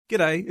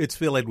G'day, it's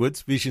Phil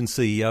Edwards, Vision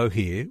CEO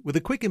here, with a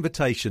quick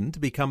invitation to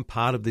become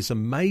part of this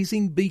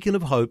amazing beacon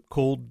of hope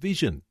called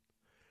Vision.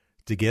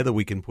 Together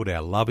we can put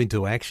our love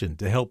into action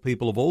to help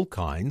people of all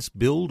kinds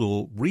build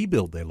or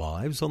rebuild their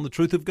lives on the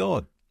truth of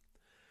God.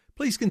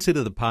 Please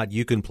consider the part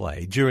you can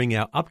play during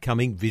our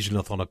upcoming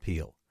Visionathon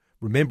appeal,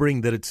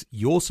 remembering that it's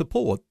your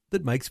support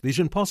that makes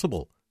Vision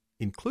possible,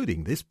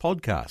 including this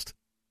podcast.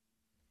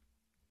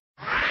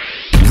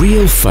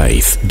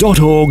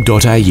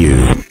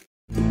 realfaith.org.au.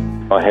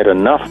 I had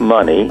enough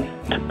money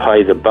to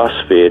pay the bus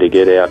fare to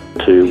get out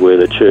to where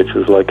the church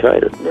was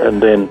located,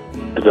 and then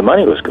the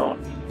money was gone.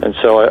 And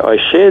so I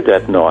shared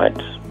that night,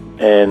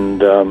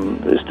 and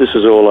this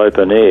is all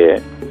open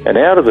air, and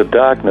out of the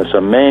darkness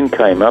a man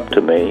came up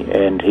to me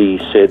and he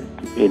said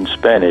in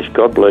Spanish,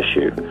 "God bless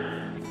you,"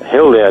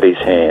 held out his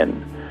hand,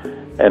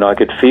 and I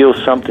could feel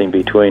something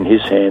between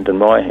his hand and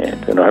my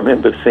hand. And I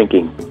remember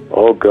thinking,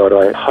 oh God,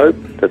 I hope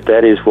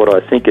that is what I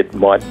think it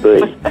might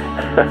be.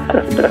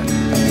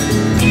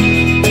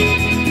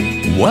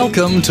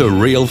 Welcome to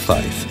Real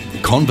Faith.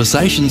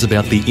 Conversations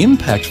about the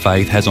impact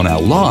faith has on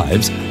our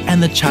lives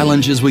and the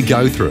challenges we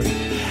go through,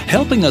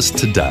 helping us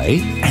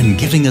today and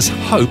giving us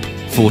hope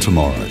for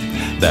tomorrow.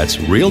 That's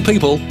real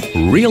people,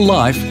 real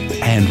life,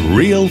 and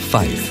real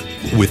faith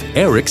with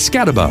Eric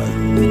Scatterbo.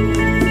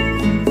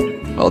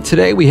 Well,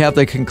 today we have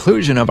the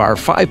conclusion of our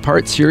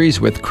 5-part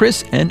series with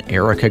Chris and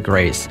Erica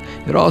Grace.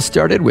 It all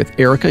started with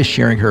Erica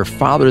sharing her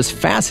father's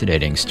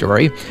fascinating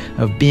story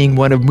of being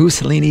one of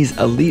Mussolini's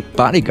elite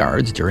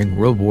bodyguards during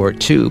World War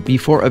II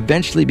before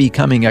eventually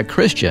becoming a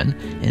Christian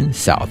in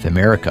South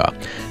America.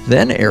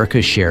 Then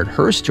Erica shared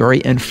her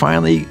story, and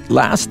finally,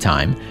 last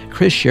time,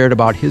 Chris shared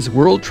about his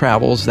world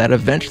travels that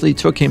eventually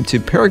took him to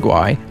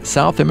Paraguay,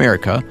 South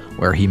America,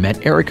 where he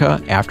met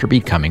Erica after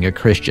becoming a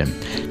Christian.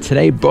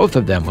 Today, both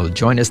of them will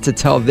join us to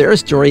tell their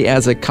story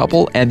as a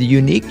couple and the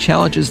unique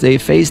challenges they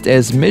faced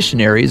as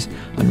missionaries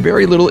on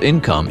very little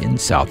income in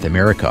South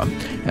America.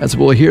 As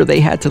we'll hear, they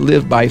had to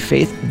live by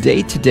faith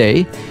day to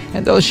day,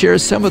 and they'll share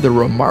some of the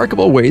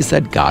remarkable ways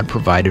that God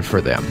provided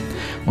for them.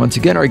 Once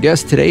again, our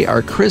guests today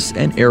are Chris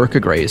and Erica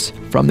Grace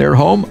from their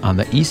home on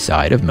the east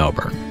side of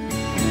Melbourne.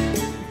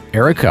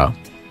 Erica,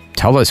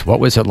 tell us, what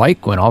was it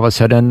like when all of a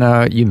sudden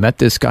you met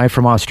this guy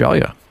from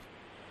Australia?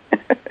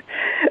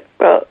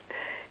 Well,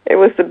 it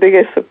was the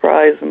biggest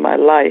surprise in my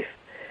life,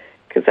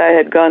 because I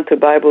had gone to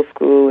Bible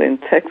school in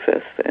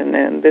Texas, and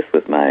then this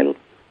was my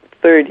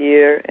 3rd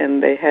year,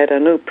 and they had a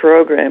new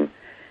program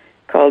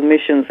called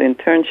Missions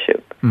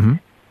Internship. Mm-hmm.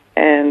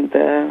 And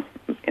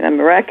in a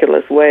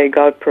miraculous way,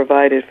 God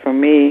provided for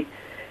me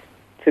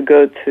to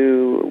go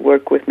to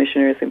work with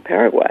missionaries in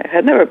Paraguay. I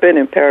had never been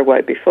in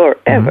Paraguay before,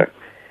 ever.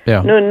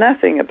 Yeah. Knew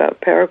nothing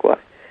about Paraguay.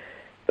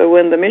 But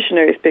when the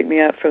missionaries picked me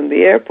up from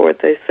the airport,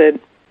 they said,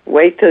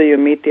 "Wait till you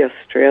meet the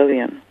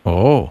Australian."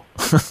 Oh.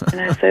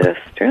 And I said,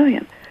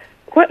 "Australian?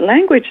 What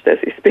language does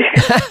he speak?"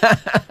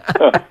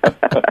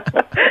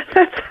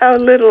 That's how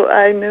little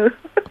I knew.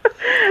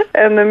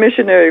 And the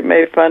missionary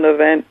made fun of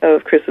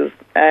Chris's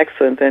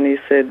accent, and he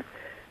said,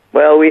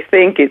 "Well, we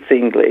think it's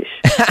English."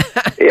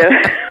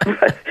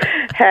 But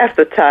half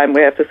the time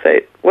we have to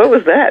say, "What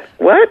was that?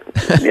 What?"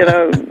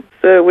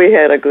 So we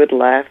had a good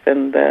laugh,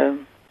 and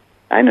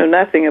I knew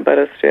nothing about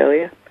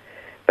Australia.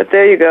 But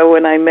there you go,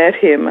 when I met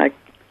him, I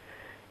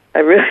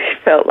really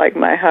felt like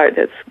my heart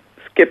had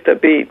skipped a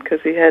beat,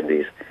 because he had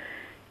these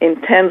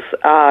intense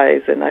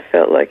eyes, and I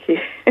felt like he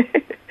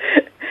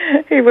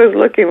was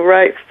looking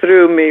right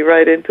through me,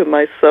 right into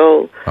my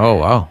soul. Oh,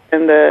 wow.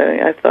 And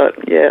I thought,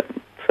 yeah,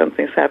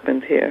 something's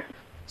happened here.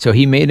 So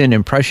he made an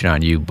impression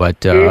on you,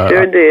 but he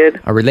sure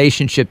did. A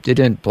relationship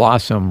didn't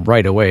blossom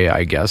right away,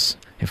 I guess,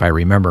 if I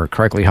remember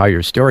correctly how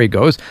your story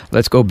goes.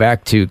 Let's go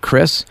back to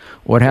Chris.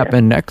 What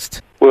happened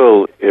next?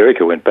 Well,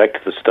 Erica went back to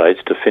the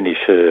States to finish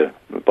her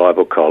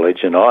Bible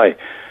college, and I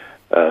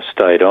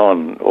stayed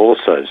on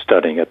also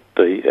studying at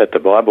the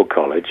Bible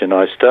college, and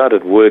I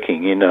started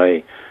working in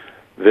a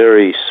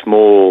very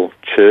small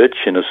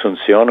church in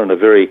Asunción, in a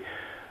very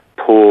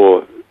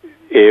poor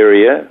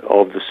area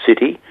of the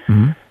city.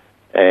 Mm-hmm.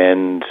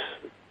 And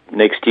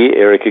next year,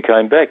 Erica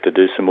came back to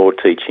do some more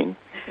teaching.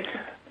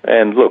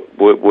 And look,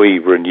 we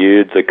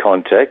renewed the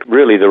contact.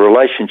 Really, the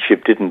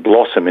relationship didn't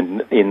blossom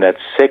in that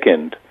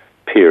second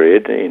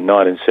period in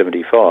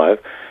 1975.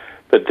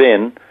 But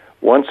then,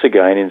 once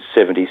again in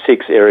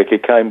 76, Erica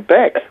came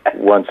back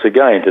once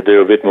again to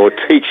do a bit more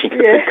teaching at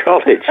the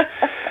college.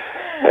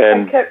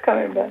 And I kept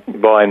coming back.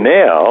 By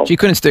now... She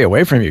couldn't stay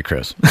away from you,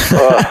 Chris.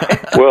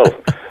 Well,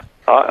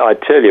 I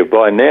tell you,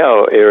 by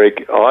now,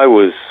 Eric, I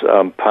was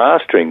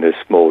pastoring this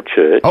small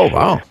church. Oh,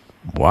 wow.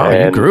 Wow,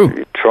 and you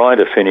grew. Trying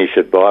to finish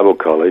at Bible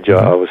college.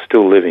 Mm-hmm. I was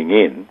still living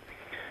in.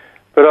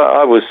 But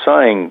I was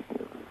saying,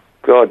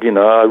 God,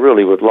 I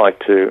really would like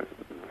to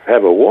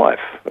have a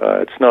wife.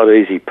 It's not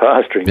easy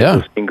pastoring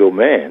as a single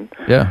man.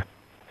 Yeah.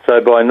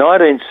 So by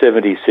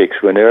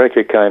 1976, when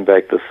Erica came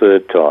back the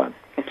 3rd time,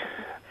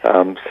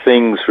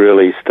 things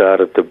really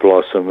started to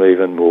blossom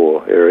even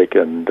more, Eric.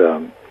 And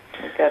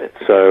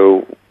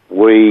so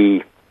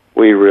we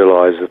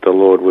realized that the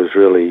Lord was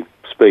really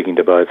speaking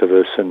to both of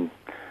us and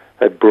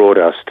had brought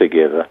us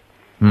together.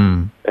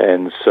 Mm.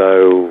 And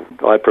so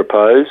I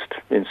proposed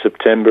in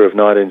September of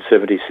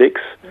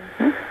 1976,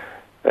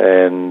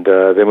 and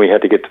then we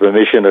had to get the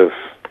permission of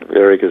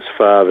Erica's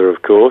father,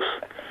 of course.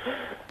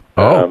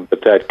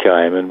 But that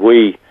came, and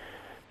we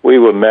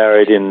were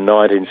married in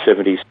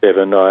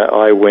 1977.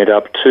 I went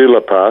up to La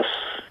Paz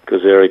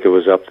because Erica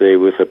was up there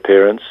with her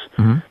parents,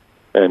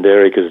 and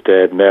Erica's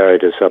dad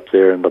married us up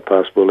there in La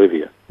Paz,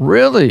 Bolivia.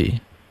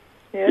 Really?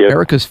 Yeah. Yep.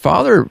 Erica's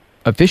father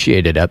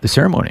officiated at the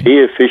ceremony.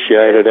 He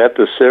officiated at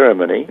the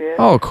ceremony, Yeah.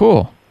 Oh,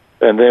 cool.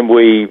 and then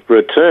we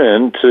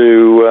returned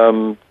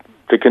to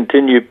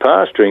continue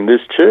pastoring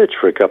this church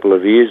for a couple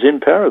of years in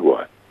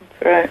Paraguay.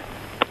 That's right.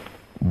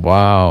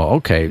 Wow.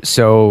 Okay.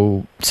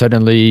 So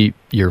suddenly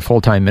you're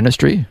full-time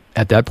ministry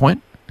at that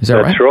point? Is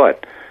that That's right?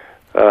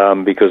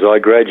 right. Because I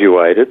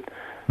graduated,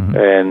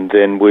 and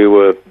then we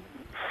were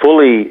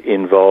fully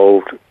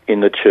involved in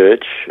the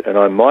church, and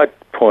I might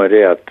point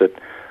out that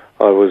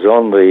I was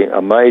on the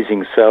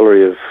amazing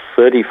salary of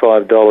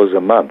 $35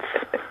 a month.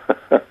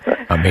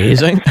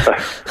 Amazing.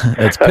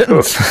 That's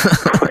pittance.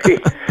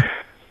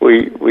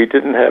 we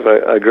didn't have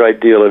a great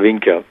deal of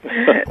income.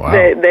 Wow.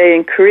 They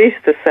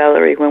increased the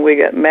salary when we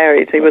got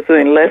married. He was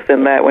doing less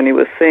than that when he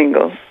was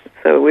single.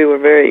 So we were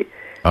very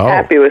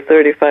happy with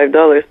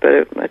 $35,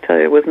 but I tell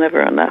you, it was never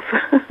enough.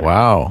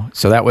 Wow.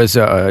 So that was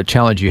a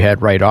challenge you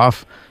had right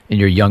off in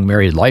your young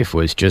married life,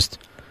 was just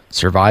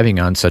surviving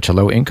on such a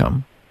low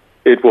income.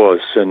 It was,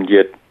 and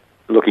yet,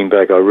 looking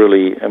back, I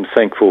really am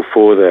thankful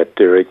for that,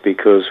 Derek,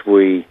 because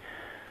we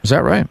Is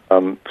that right?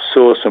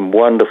 saw some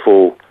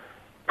wonderful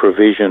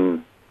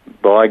provision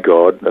by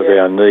God of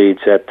our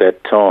needs at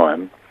that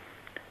time.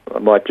 I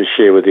might just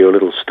share with you a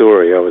little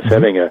story. I was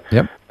having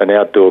an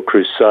outdoor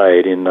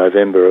crusade in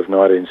November of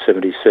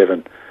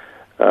 1977,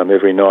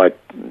 every night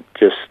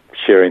just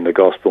sharing the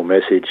gospel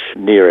message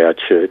near our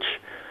church,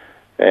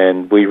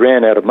 and we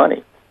ran out of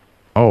money.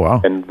 Oh,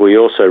 wow. And we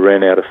also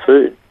ran out of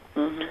food.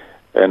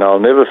 And I'll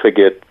never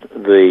forget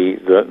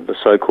the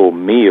so-called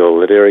meal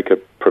that Erica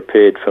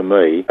prepared for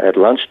me at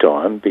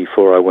lunchtime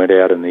before I went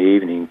out in the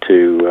evening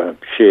to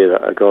share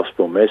a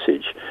gospel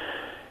message.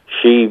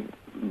 She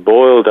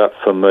boiled up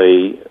for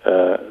me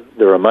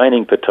the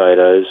remaining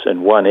potatoes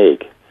and one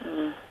egg,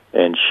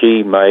 and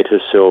she made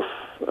herself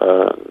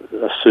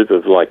a soup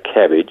of like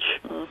cabbage.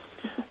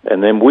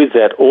 And then with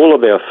that, all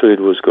of our food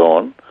was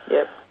gone,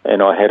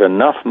 and I had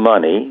enough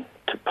money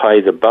to pay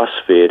the bus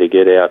fare to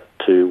get out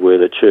to where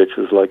the church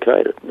was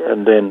located.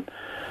 And then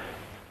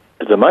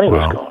the money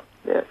was gone.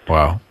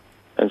 Wow.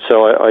 And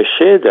so I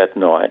shared that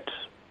night,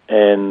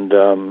 and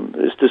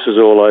this is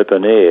all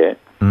open air.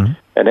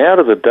 And out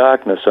of the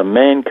darkness, a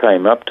man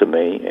came up to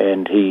me,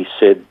 and he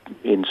said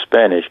in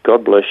Spanish,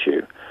 "God bless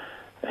you,"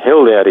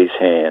 held out his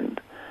hand,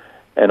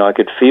 and I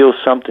could feel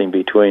something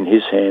between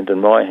his hand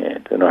and my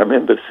hand. And I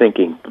remember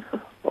thinking,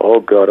 oh,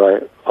 God,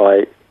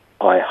 I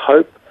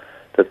hope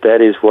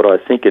that is what I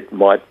think it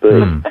might be.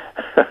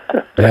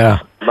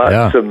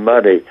 Some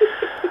money,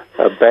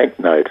 a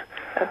banknote.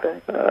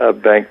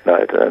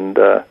 And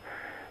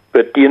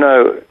but you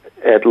know,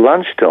 at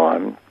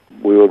lunchtime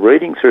we were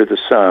reading through the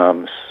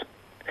Psalms,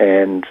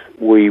 and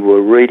we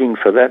were reading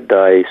for that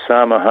day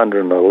Psalm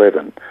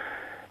 111,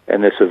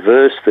 and there's a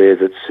verse there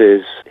that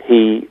says,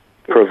 "He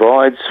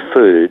provides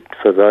food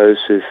for those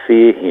who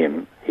fear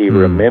him. He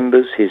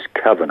remembers his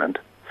covenant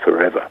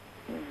forever."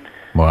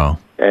 Wow.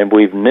 And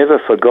we've never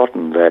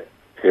forgotten that,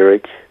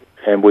 Eric.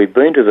 And we've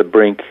been to the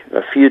brink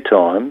a few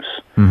times,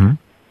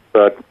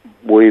 but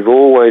we've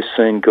always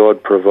seen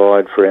God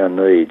provide for our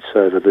needs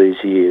over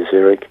these years,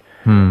 Eric.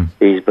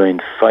 He's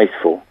been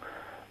faithful.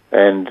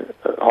 And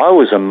I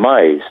was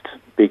amazed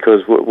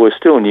because we're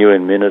still new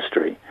in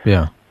ministry.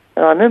 Yeah.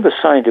 And I remember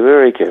saying to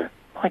Erica,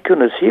 my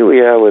goodness, here we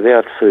are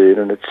without food,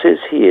 and it says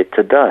here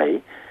today,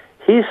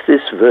 here's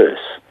this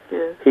verse.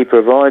 He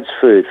provides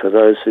food for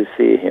those who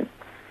fear him.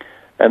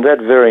 And that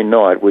very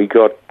night we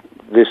got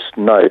this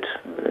note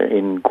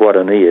in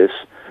Guaranias,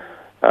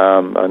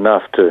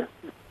 enough to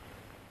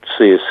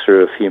see us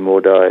through a few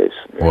more days.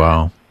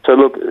 Wow. So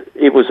look,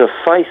 it was a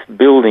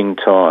faith-building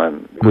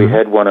time. We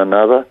had one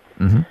another.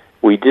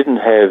 We didn't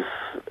have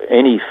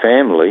any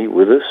family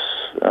with us.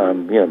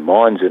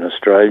 Mine's in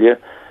Australia.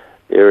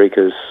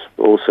 Erica's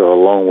also a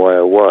long way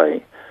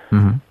away.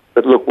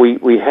 But look,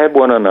 we had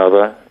one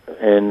another,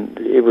 and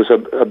it was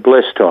a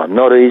blessed time.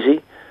 Not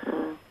easy,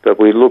 but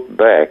we look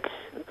back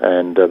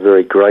and are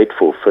very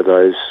grateful for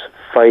those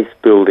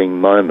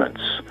faith-building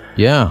moments.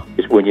 Yeah.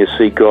 It's when you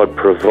see God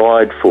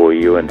provide for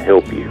you and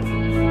help you.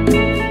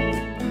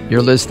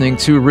 You're listening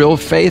to Real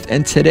Faith,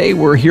 and today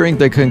we're hearing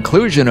the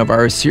conclusion of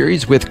our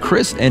series with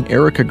Chris and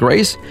Erica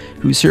Grace,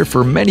 who served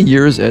for many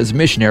years as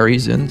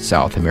missionaries in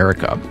South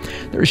America.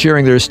 They're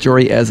sharing their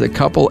story as a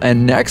couple,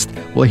 and next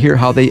we'll hear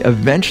how they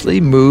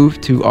eventually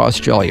moved to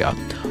Australia.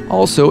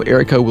 Also,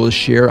 Erica will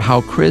share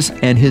how Chris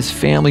and his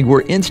family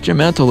were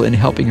instrumental in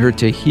helping her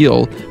to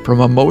heal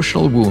from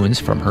emotional wounds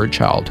from her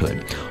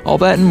childhood. All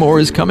that and more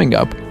is coming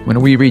up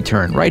when we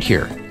return right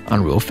here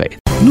on Real Faith.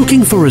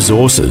 Looking for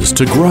resources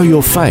to grow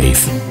your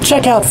faith?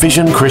 Check out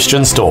Vision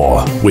Christian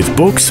Store with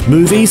books,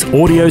 movies,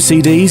 audio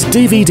CDs,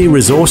 DVD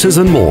resources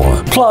and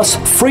more. Plus,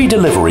 free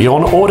delivery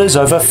on orders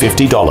over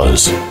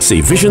 $50.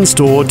 See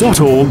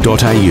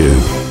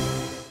visionstore.org.au.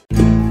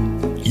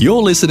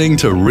 You're listening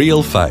to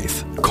Real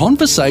Faith,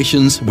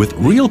 conversations with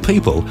real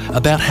people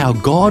about how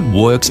God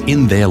works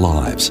in their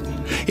lives.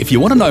 If you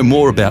want to know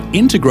more about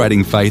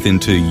integrating faith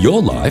into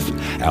your life,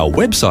 our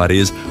website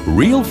is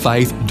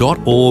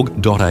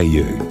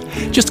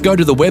realfaith.org.au. Just go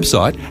to the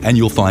website and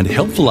you'll find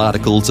helpful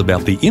articles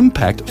about the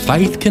impact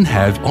faith can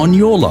have on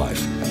your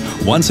life.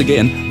 Once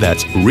again,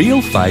 that's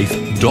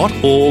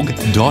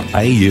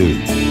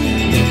realfaith.org.au.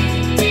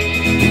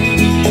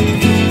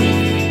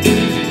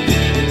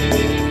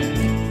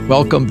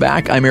 Welcome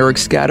back. I'm Eric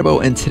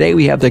Scadabo, and today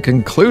we have the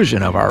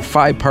conclusion of our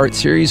 5-part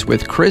series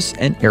with Chris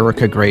and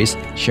Erica Grace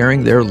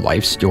sharing their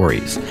life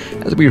stories.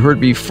 As we heard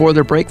before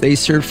the break, they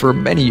served for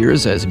many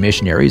years as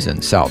missionaries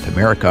in South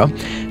America.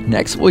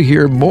 Next, we'll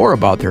hear more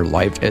about their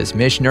life as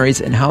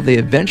missionaries and how they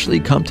eventually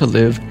come to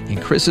live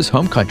in Chris's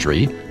home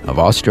country of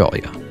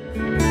Australia.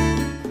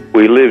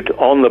 We lived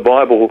on the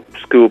Bible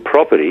school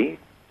property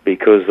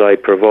because they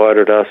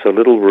provided us a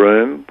little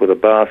room with a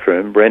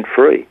bathroom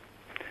rent-free.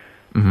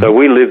 Mm-hmm. So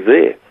we lived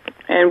there.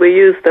 And we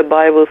used the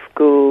Bible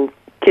school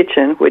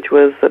kitchen, which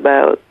was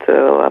about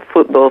a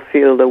football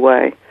field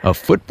away. A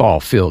football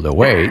field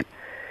away?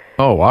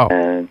 Oh, wow.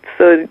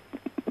 So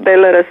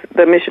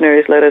the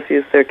missionaries let us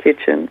use their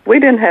kitchen. We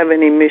didn't have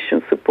any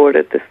mission support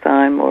at this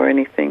time or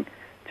anything,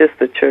 just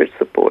the church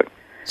support.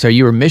 So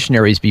you were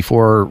missionaries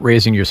before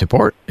raising your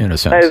support, in a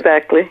sense?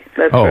 Exactly.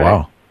 That's right.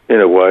 Wow.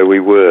 In a way, we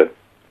were.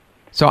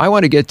 So I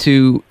want to get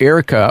to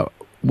Erica.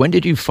 When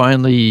did you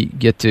finally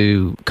get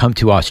to come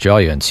to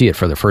Australia and see it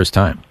for the first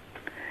time?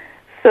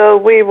 So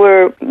we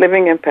were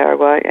living in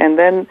Paraguay, and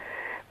then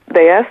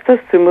they asked us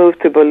to move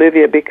to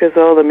Bolivia because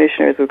all the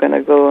missionaries were going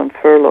to go on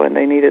furlough, and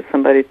they needed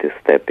somebody to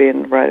step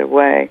in right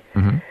away.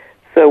 Mm-hmm.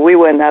 So we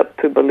went out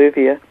to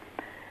Bolivia.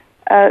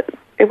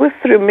 It was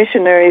through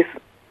missionaries,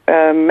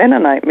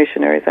 Mennonite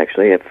missionaries,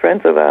 actually,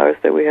 friends of ours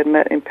that we had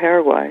met in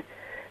Paraguay.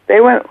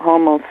 They went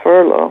home on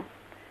furlough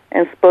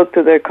and spoke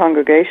to their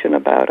congregation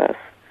about us.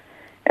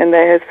 And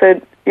they had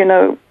said,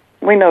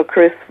 we know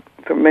Chris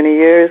for many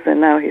years,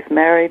 and now he's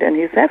married, and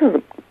he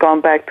hasn't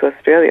gone back to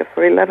Australia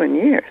for 11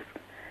 years.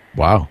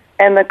 Wow.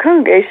 And the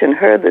congregation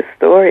heard this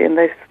story, and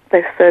they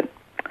said,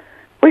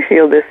 we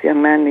feel this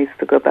young man needs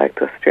to go back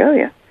to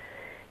Australia.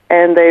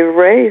 And they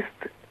raised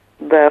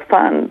the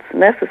funds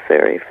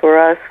necessary for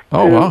us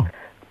to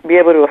be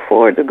able to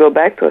afford to go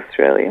back to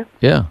Australia.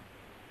 Yeah.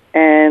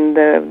 And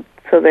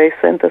so they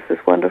sent us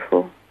this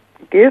wonderful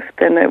gift,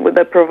 and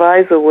the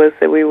proviso was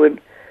that we would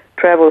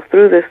travel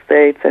through the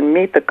States and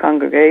meet the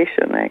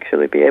congregation,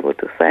 actually be able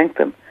to thank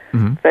them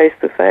face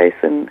to face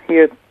and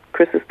hear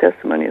Chris's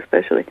testimony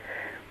especially.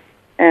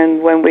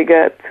 And when we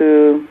got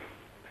to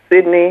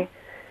Sydney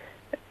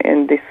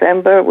in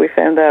December, we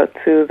found out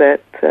too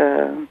that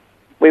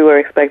we were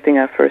expecting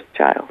our first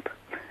child.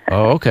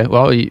 Oh, okay.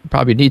 Well, you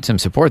probably need some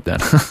support then.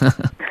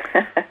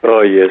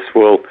 Oh, yes.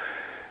 Well,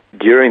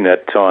 during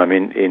that time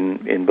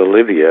in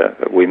Bolivia,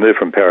 we moved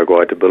from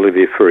Paraguay to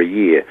Bolivia for a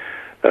year.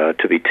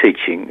 To be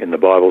teaching in the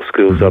Bible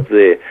schools up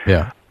there.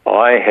 Yeah.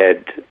 I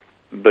had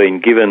been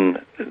given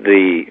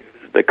the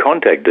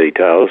contact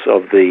details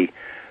of the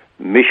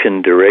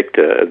mission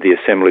director of the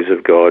Assemblies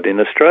of God in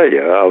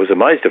Australia. I was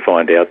amazed to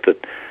find out that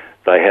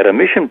they had a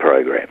mission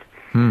program.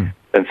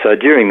 And so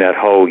during that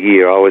whole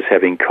year, I was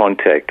having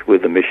contact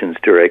with the missions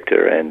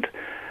director, and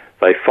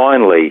they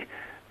finally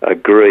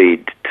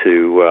agreed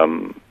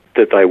to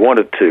that they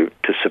wanted to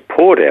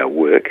support our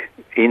work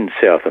in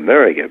South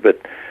America,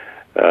 but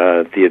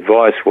the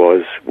advice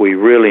was, we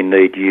really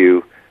need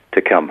you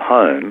to come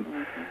home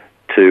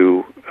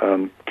to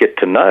get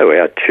to know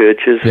our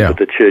churches, but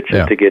the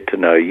churches to get to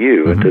know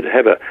you, and to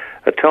have a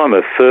time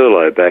of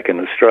furlough back in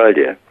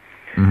Australia.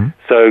 Mm-hmm.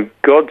 So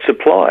God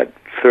supplied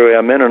through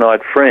our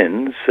Mennonite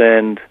friends,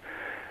 and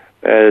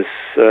as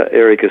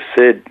Erica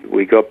said,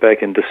 we got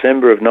back in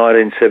December of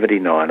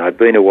 1979. I'd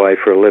been away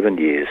for 11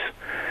 years,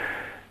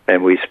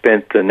 and we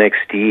spent the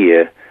next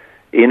year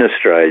in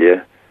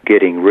Australia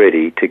getting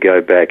ready to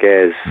go back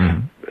as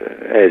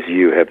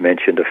you have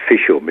mentioned,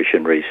 official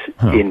missionaries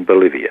in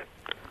Bolivia.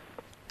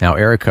 Now,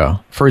 Erica,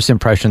 first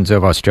impressions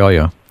of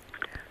Australia?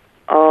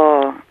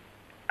 Oh,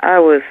 I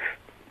was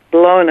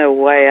blown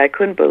away. I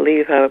couldn't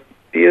believe how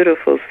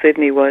beautiful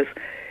Sydney was.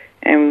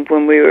 And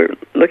when we were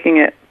looking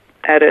at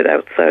it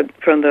outside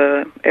from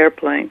the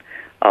airplane,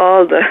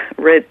 all the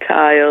red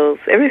tiles,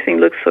 everything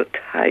looked so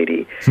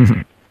tidy.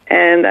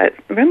 And I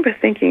remember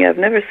thinking, I've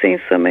never seen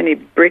so many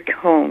brick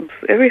homes.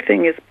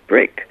 Everything is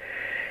brick.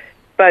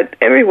 But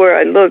everywhere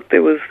I looked,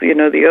 there was,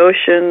 the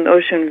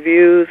ocean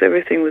views,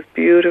 everything was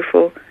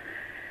beautiful.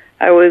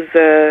 I was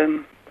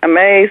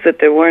amazed that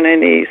there weren't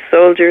any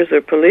soldiers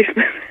or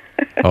policemen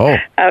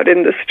out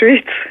in the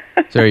streets.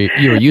 So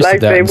you were used to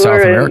that in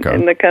South America.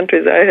 In the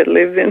countries I had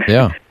lived in.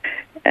 Yeah.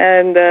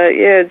 And,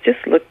 it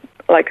just looked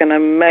like an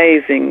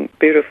amazing,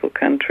 beautiful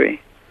country.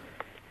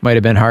 Might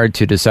have been hard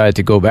to decide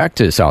to go back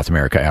to South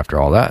America after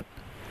all that.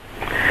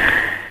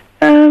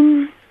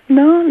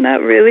 No,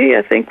 not really.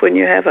 I think when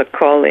you have a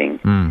calling,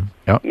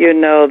 Yep. you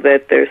know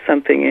that there's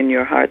something in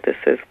your heart that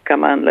says,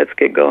 come on, let's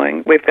get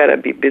going. We've got to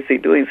be busy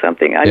doing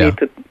something. I need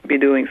to be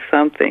doing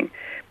something.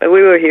 But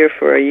we were here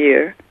for a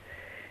year,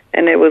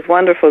 and it was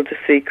wonderful to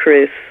see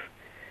Chris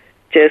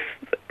just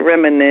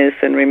reminisce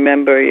and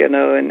remember,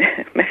 and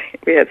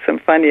we had some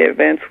funny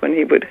events when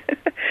he would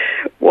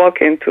walk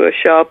into a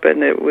shop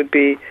and it would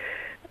be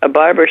a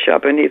barber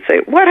shop, and he'd say,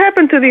 what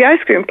happened to the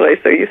ice cream place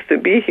that used to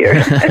be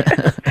here?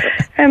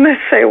 And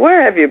they'd say,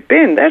 where have you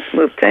been? That's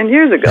moved 10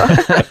 years ago.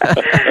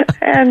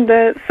 And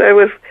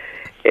so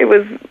it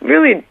was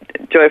really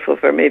joyful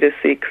for me to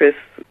see Chris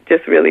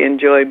just really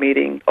enjoy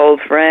meeting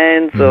old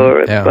friends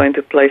or going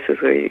to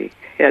places where he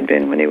had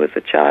been when he was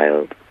a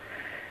child.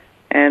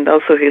 And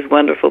also his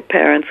wonderful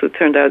parents, who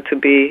turned out to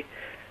be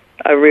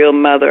a real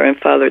mother and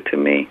father to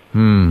me.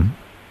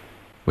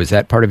 Was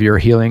that part of your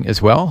healing as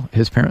well,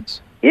 his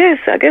parents? Yes,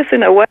 I guess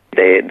in a way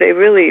they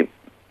really,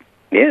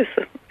 yes,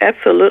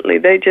 absolutely.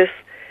 They just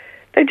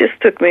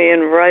took me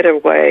in right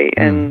away,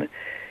 and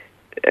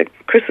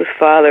Chris's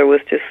father was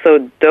just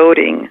so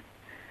doting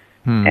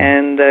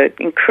and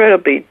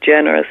incredibly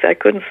generous. I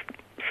couldn't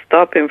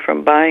stop him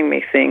from buying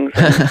me things,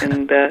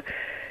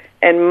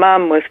 and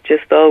Mom was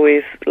just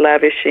always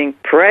lavishing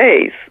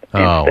praise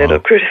instead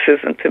of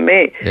criticism to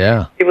me.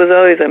 Yeah, he was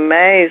always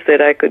amazed that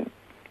I could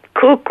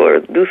cook or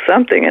do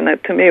something,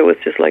 and to me it was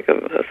just like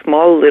a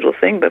small little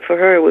thing, but for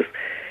her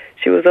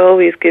she was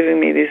always giving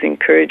me these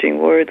encouraging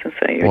words and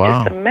saying, you're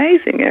just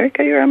amazing,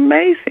 Erica, you're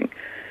amazing.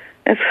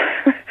 And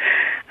so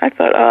I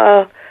thought,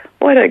 oh,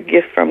 what a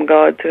gift from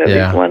God to have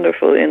these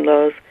wonderful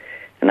in-laws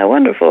and a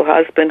wonderful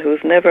husband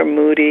who's never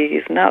moody,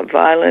 he's not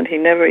violent, he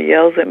never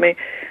yells at me.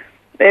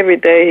 Every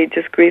day he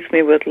just greets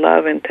me with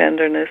love and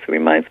tenderness,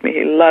 reminds me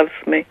he loves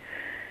me.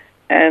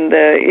 And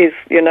he's,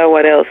 you know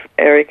what else,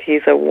 Eric?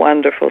 He's a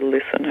wonderful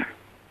listener.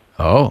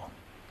 Oh.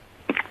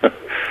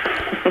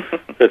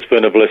 It's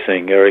been a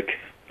blessing, Eric.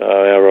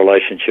 Our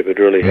relationship, it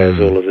really has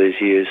all of these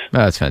years.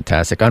 That's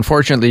fantastic.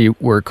 Unfortunately,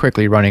 we're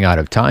quickly running out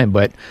of time,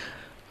 but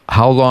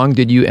how long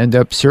did you end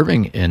up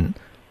serving in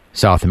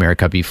South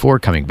America before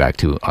coming back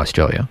to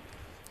Australia?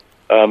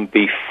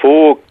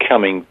 Before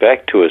coming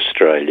back to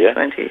Australia...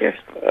 20 years.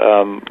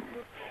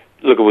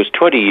 Look, it was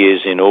 20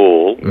 years in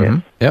all.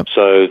 Yep.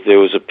 So there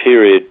was a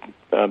period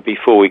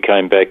before we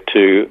came back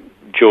to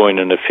join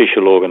an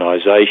official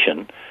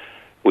organisation.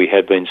 We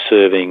had been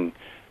serving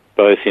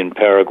both in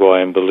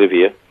Paraguay and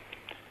Bolivia.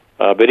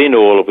 But in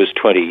all, it was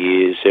 20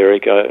 years,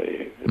 Eric,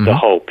 the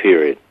whole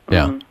period.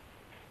 Yeah.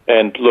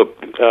 And look,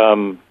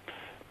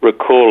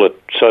 recall it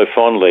so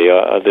fondly.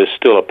 There's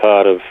still a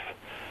part of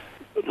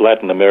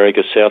Latin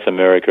America, South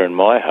America in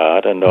my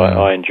heart, and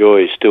I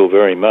enjoy still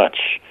very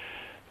much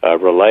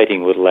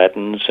relating with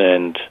Latins,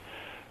 and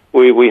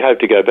we hope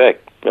to go back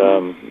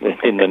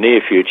in the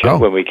near future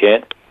when we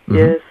can.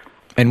 Yes.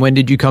 And when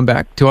did you come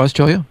back to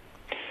Australia?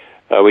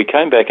 We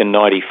came back in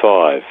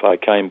 95. I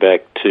came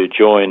back to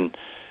join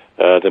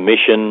the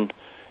mission.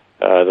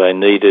 They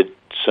needed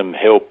some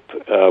help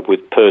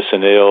with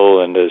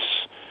personnel, and as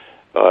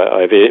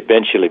I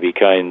eventually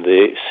became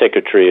the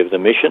secretary of the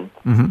mission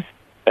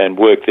and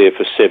worked there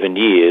for 7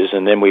 years,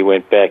 and then we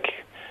went back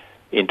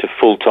into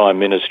full-time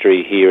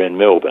ministry here in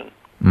Melbourne.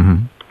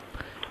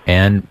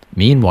 And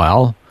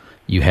meanwhile,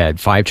 you had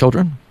 5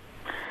 children?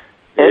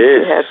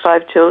 Yes, we had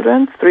 5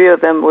 children. 3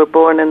 of them were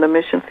born in the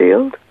mission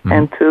field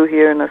and 2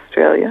 here in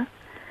Australia.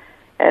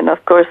 And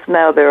of course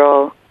now they're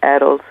all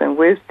adults, and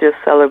we've just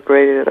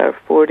celebrated our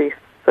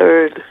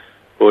 43rd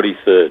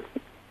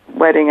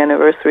wedding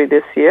anniversary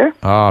this year.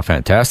 Oh,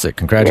 fantastic.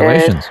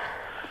 Congratulations. Yes.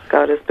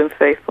 God has been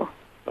faithful.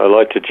 I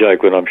like to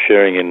joke when I'm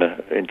sharing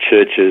in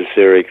churches,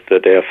 Eric,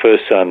 that our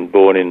first son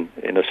born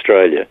in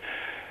Australia,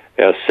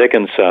 our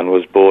second son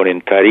was born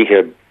in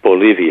Tarija,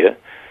 Bolivia,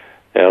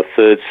 our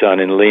third son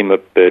in Lima,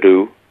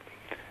 Peru,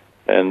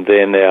 and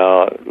then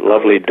our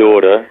lovely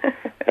daughter,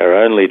 our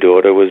only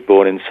daughter, was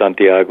born in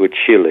Santiago,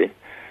 Chile.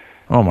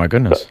 Oh, my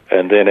goodness.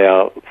 And then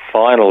our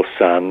final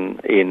son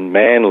in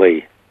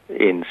Manly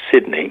in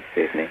Sydney.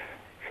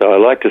 So I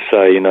like to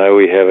say,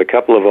 we have a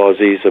couple of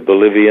Aussies, a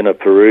Bolivian, a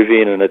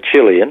Peruvian, and a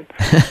Chilean.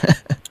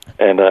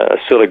 And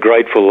sort of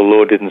grateful the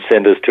Lord didn't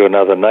send us to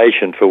another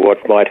nation for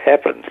what might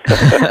happen.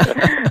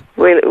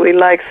 We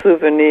like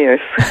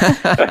souvenirs.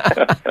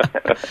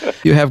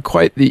 You have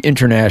quite the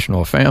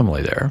international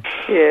family there.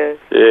 Yes.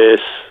 Yes.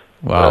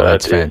 Wow,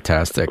 that's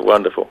fantastic.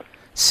 Wonderful.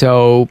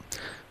 So,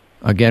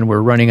 again,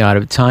 we're running out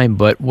of time,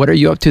 but what are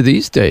you up to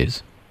these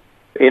days?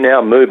 In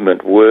our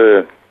movement,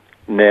 we're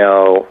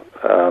now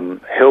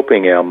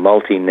helping our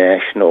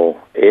multinational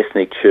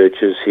ethnic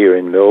churches here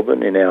in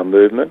Melbourne in our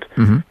movement.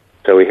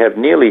 So we have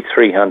nearly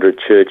 300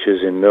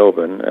 churches in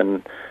Melbourne,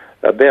 and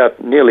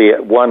about nearly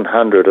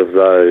 100 of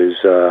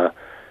those are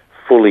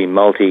fully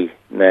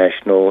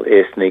multinational,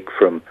 ethnic,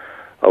 from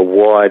a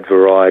wide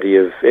variety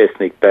of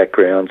ethnic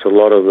backgrounds, a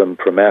lot of them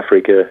from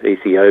Africa,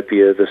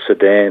 Ethiopia, the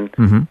Sudan,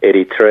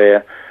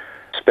 Eritrea,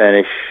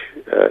 Spanish,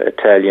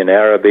 Italian,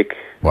 Arabic,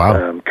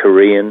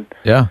 Korean,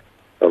 Yeah.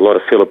 a lot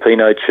of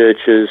Filipino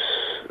churches,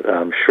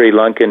 Sri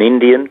Lankan,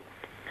 Indian,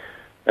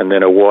 and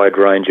then a wide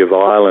range of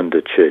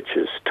islander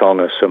churches,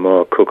 Tonga,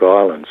 Samoa, Cook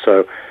Islands.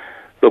 So,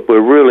 look, we're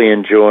really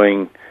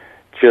enjoying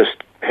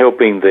just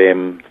helping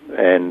them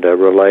and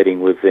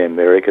relating with them,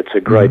 Eric. It's a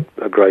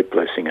great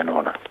blessing and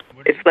honour.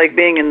 It's like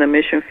being in the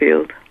mission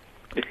field.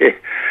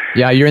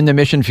 Yeah, you're in the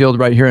mission field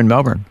right here in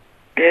Melbourne.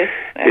 Yes,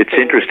 It's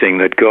interesting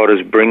that God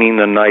is bringing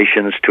the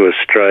nations to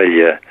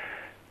Australia,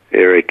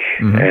 Eric,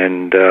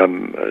 and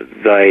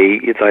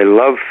they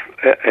love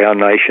our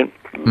nation.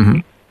 Mm-hmm.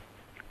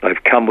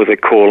 They've come with a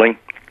calling,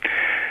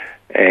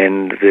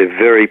 and they're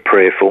very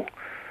prayerful,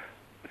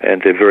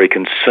 and they're very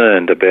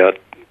concerned about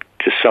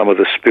just some of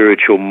the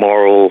spiritual,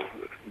 moral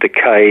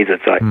decay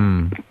that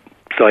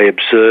they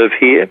observe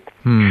here.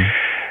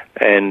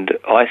 And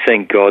I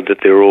thank God that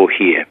they're all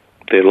here.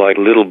 They're like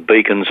little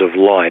beacons of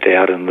light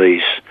out in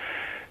these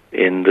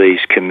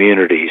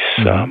communities,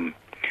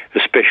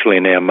 especially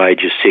in our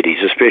major cities,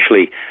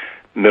 especially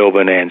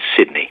Melbourne and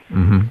Sydney.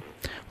 Mm-hmm.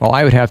 Well,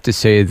 I would have to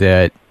say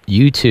that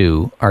you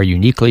two are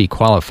uniquely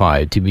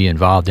qualified to be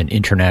involved in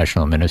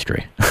international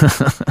ministry.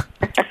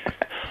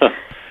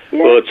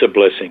 Well, it's a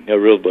blessing, a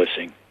real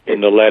blessing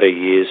in the latter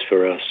years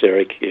for us,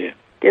 Eric. Yeah,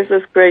 gives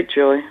us great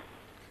joy.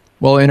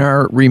 Well, in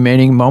our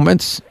remaining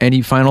moments,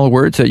 any final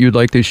words that you'd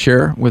like to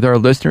share with our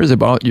listeners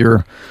about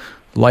your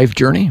life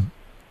journey?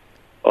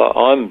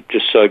 I'm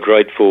just so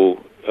grateful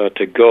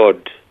to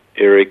God,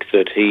 Eric,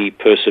 that He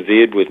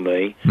persevered with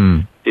me,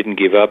 didn't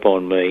give up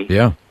on me,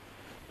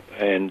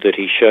 and that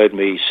He showed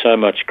me so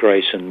much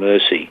grace and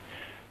mercy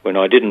when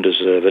I didn't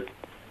deserve it.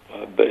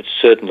 But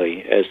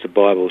certainly, as the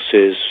Bible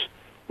says,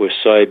 we're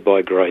saved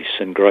by grace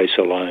and grace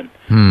alone.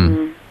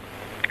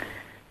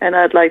 And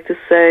I'd like to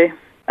say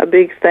a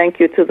big thank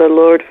you to the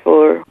Lord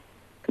for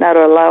not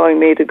allowing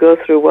me to go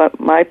through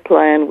my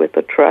plan with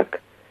the truck,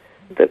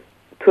 to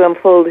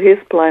unfold His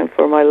plan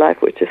for my life,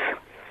 which is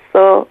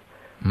so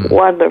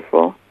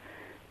wonderful.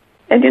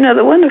 And,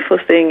 the wonderful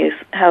thing is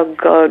how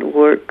God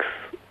works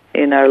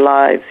in our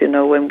lives,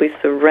 when we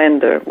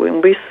surrender.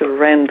 When we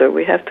surrender,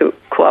 we have to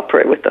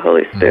cooperate with the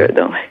Holy Spirit,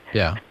 don't we?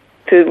 Yeah.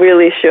 To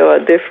really show a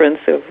difference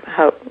of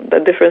the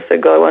difference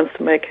that God wants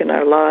to make in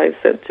our lives,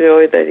 the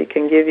joy that He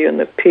can give you and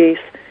the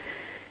peace.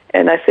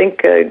 And I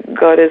think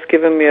God has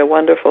given me a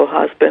wonderful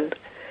husband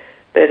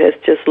that has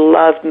just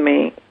loved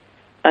me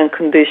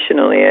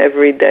unconditionally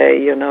every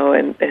day,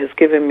 and has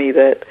given me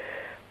that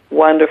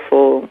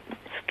wonderful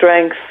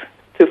strength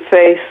to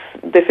face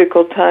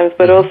difficult times,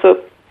 but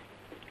also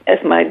as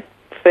my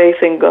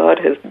faith in God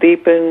has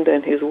deepened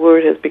and His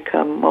Word has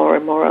become more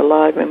and more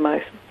alive in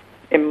my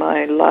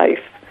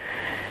life.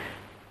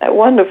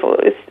 Wonderful.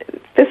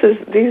 These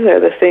are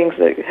the things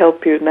that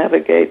help you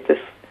navigate this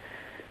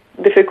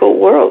difficult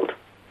world,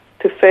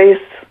 to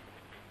face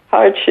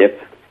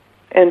hardship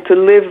and to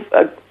live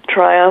a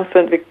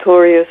triumphant,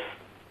 victorious,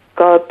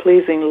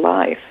 God-pleasing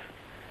life.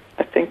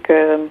 I think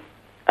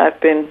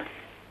I've been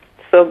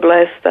so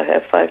blessed. I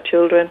have 5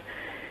 children.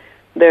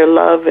 Their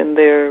love and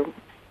their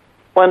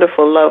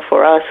wonderful love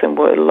for us and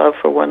love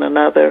for one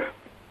another.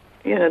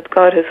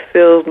 God has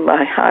filled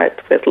my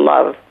heart with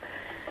love.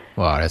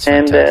 Wow, that's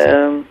fantastic.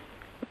 And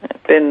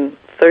I've been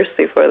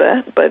thirsty for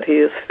that, but He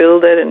has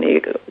filled it, and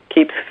He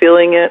keeps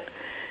filling it.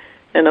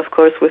 And of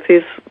course, with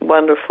His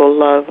wonderful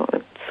love,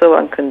 it's so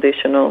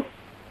unconditional.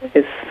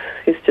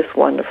 He's just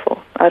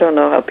wonderful. I don't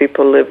know how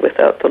people live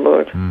without the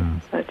Lord.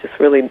 I just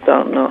really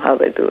don't know how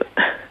they do it.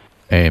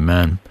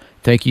 Amen.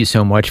 Thank you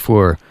so much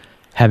for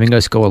having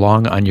us go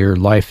along on your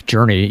life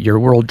journey, your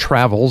world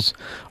travels,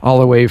 all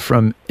the way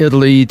from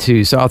Italy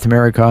to South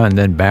America and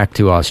then back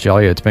to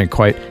Australia. It's been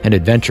quite an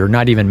adventure,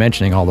 not even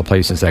mentioning all the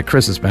places that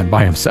Chris has been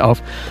by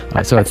himself.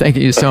 So thank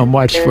you so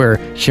much for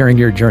sharing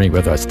your journey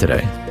with us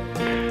today.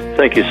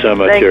 Thank you so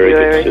much,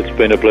 Eric. It's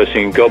been a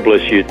blessing. God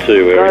bless you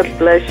too, Eric. God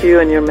bless you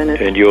and your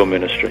ministry. And your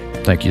ministry.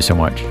 Thank you so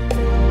much.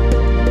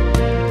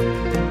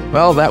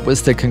 Well, that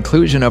was the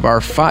conclusion of our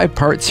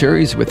 5-part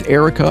series with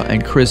Erica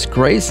and Chris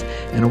Grace,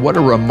 and what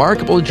a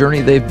remarkable journey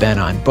they've been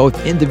on,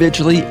 both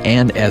individually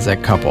and as a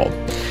couple.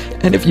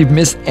 And if you've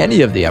missed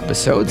any of the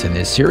episodes in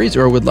this series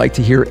or would like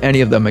to hear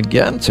any of them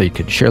again so you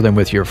can share them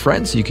with your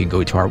friends, you can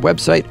go to our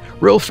website,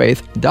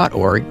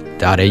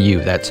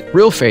 realfaith.org.au. That's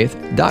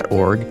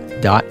realfaith.org.au.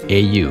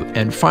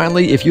 And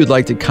finally, if you'd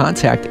like to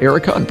contact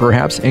Erica and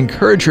perhaps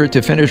encourage her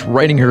to finish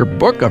writing her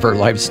book of her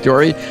life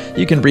story,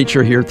 you can reach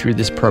her here through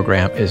this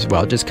program as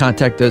well. Just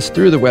contact us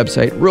through the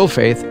website,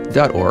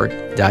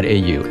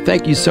 realfaith.org.au.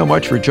 Thank you so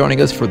much for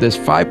joining us for this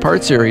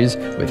 5-part series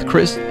with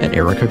Chris and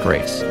Erica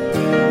Grace.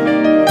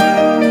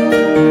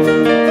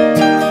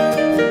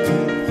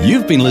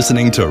 You've been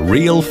listening to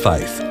Real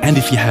Faith, and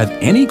if you have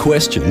any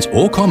questions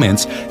or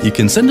comments, you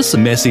can send us a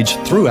message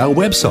through our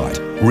website,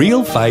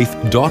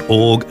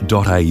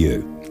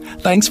 realfaith.org.au.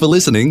 Thanks for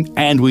listening,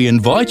 and we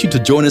invite you to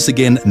join us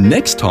again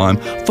next time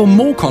for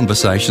more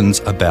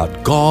conversations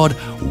about God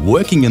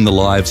working in the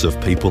lives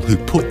of people who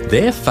put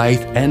their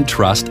faith and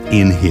trust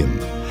in Him.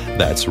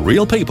 That's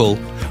real people,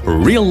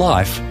 real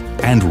life,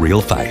 and real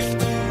faith.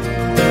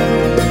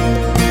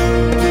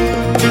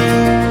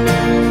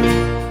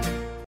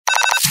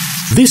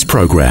 This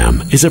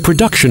program is a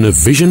production of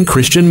Vision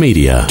Christian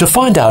Media. To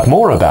find out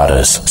more about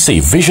us, see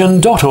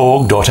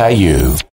vision.org.au.